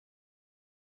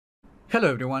Hello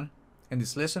everyone! In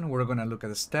this lesson we're going to look at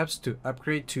the steps to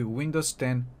upgrade to Windows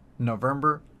 10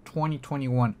 November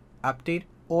 2021 update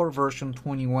or version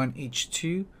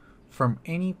 21H2 from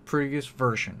any previous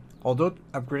version. Although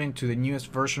upgrading to the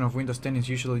newest version of Windows 10 is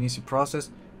usually an easy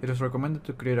process, it is recommended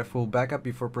to create a full backup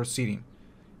before proceeding,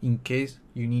 in case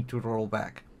you need to roll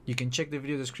back. You can check the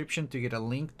video description to get a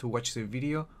link to watch the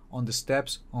video on the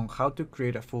steps on how to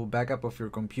create a full backup of your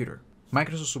computer.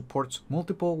 Microsoft supports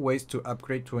multiple ways to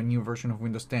upgrade to a new version of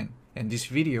Windows 10. In this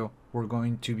video, we're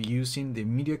going to be using the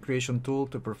media creation tool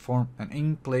to perform an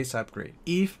in-place upgrade.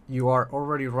 If you are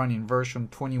already running version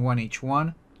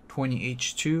 21H1,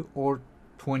 20H2, or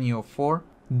 2004,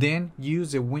 then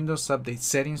use the Windows Update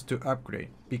settings to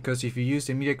upgrade, because if you use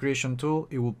the media creation tool,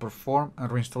 it will perform a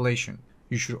reinstallation.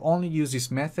 You should only use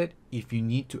this method if you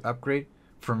need to upgrade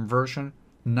from version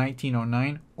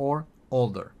 1909 or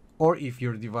older, or if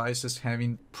your device is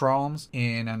having problems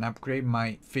and an upgrade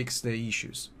might fix the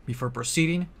issues. Before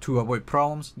proceeding, to avoid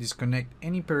problems, disconnect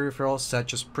any peripherals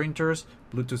such as printers,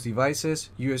 Bluetooth devices,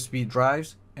 USB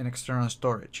drives, and external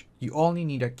storage. You only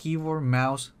need a keyboard,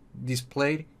 mouse,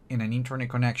 display, and an internet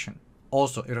connection.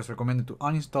 Also, it is recommended to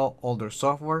uninstall older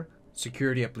software,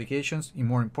 security applications, and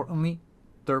more importantly,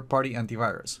 third-party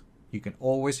antivirus. You can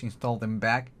always install them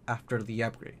back after the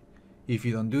upgrade. If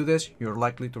you don't do this, you're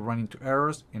likely to run into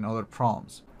errors and other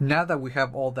problems. Now that we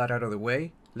have all that out of the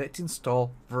way, let's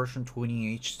install version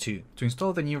 20H2. To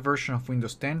install the new version of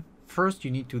Windows 10, first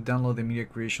you need to download the media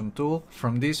creation tool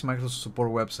from this Microsoft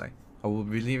support website. I will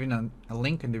be leaving a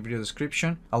link in the video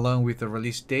description along with the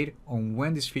release date on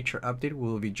when this feature update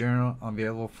will be generally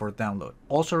available for download.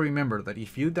 Also remember that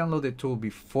if you download the tool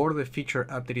before the feature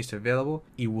update is available,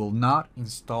 it will not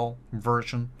install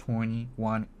version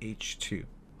 21H2.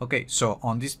 Okay, so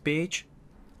on this page,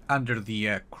 under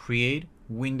the Create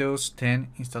Windows 10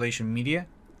 Installation Media,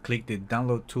 click the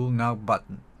Download Tool Now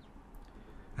button.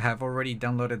 I have already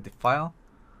downloaded the file,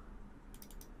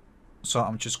 so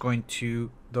I'm just going to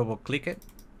double click it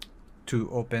to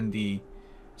open the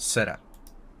setup.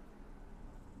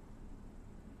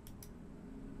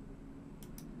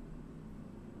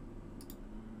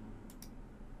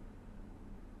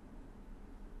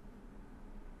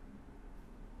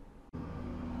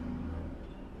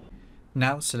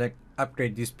 Now select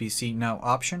Upgrade this PC Now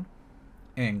option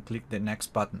and click the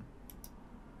Next button.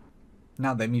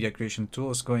 Now the media creation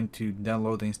tool is going to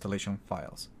download the installation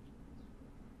files.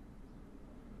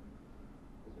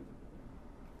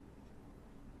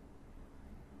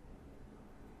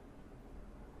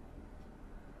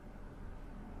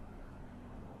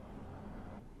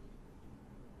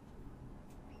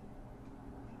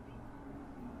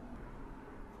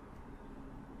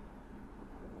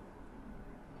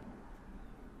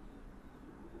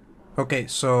 Okay,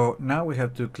 so now we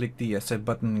have to click the Accept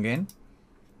button again.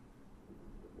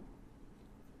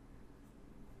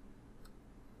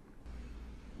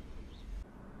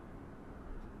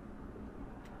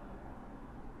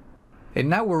 And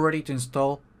now we're ready to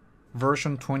install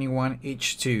version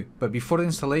 21H2. But before the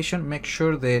installation, make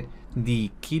sure that the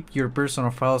Keep Your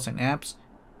Personal Files and Apps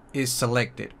is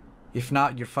selected. If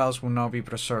not, your files will not be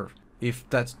preserved. If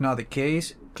that's not the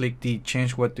case, click the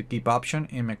Change What to Keep option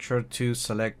and make sure to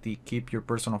select the Keep Your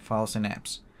Personal Files and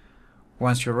Apps.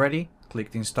 Once you're ready,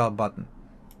 click the Install button.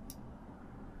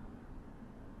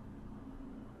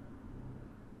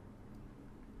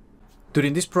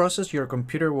 During this process, your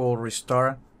computer will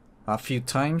restart a few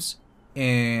times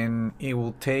and it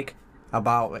will take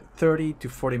about 30 to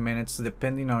 40 minutes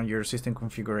depending on your system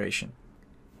configuration.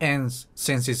 And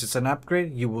since this is an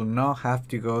upgrade, you will not have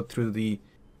to go through the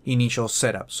initial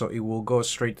setup, so it will go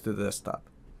straight to the desktop.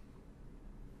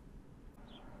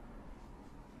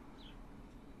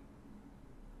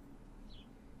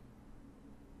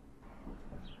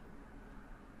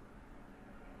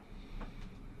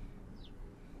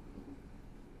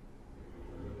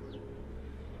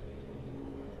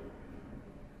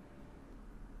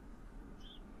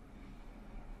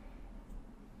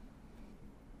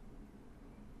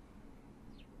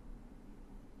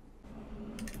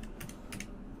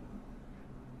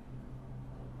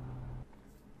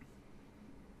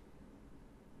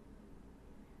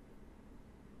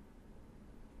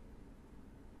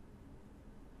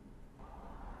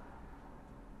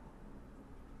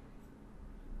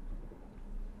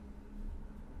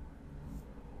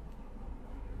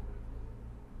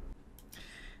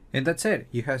 And that's it.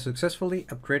 You have successfully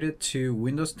upgraded to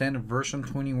Windows 10 version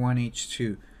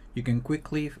 21H2. You can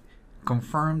quickly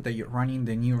confirm that you're running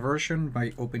the new version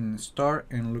by opening Start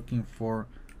and looking for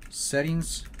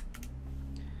Settings,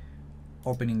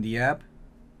 opening the app,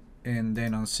 and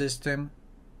then on System,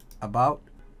 About,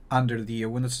 under the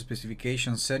Windows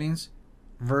specification settings,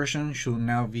 version should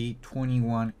now be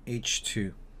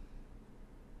 21H2.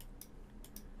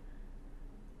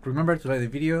 Remember to like the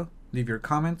video, leave your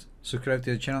comment, subscribe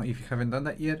to the channel if you haven't done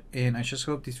that yet, and I just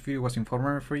hope this video was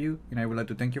informative for you, and I would like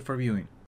to thank you for viewing.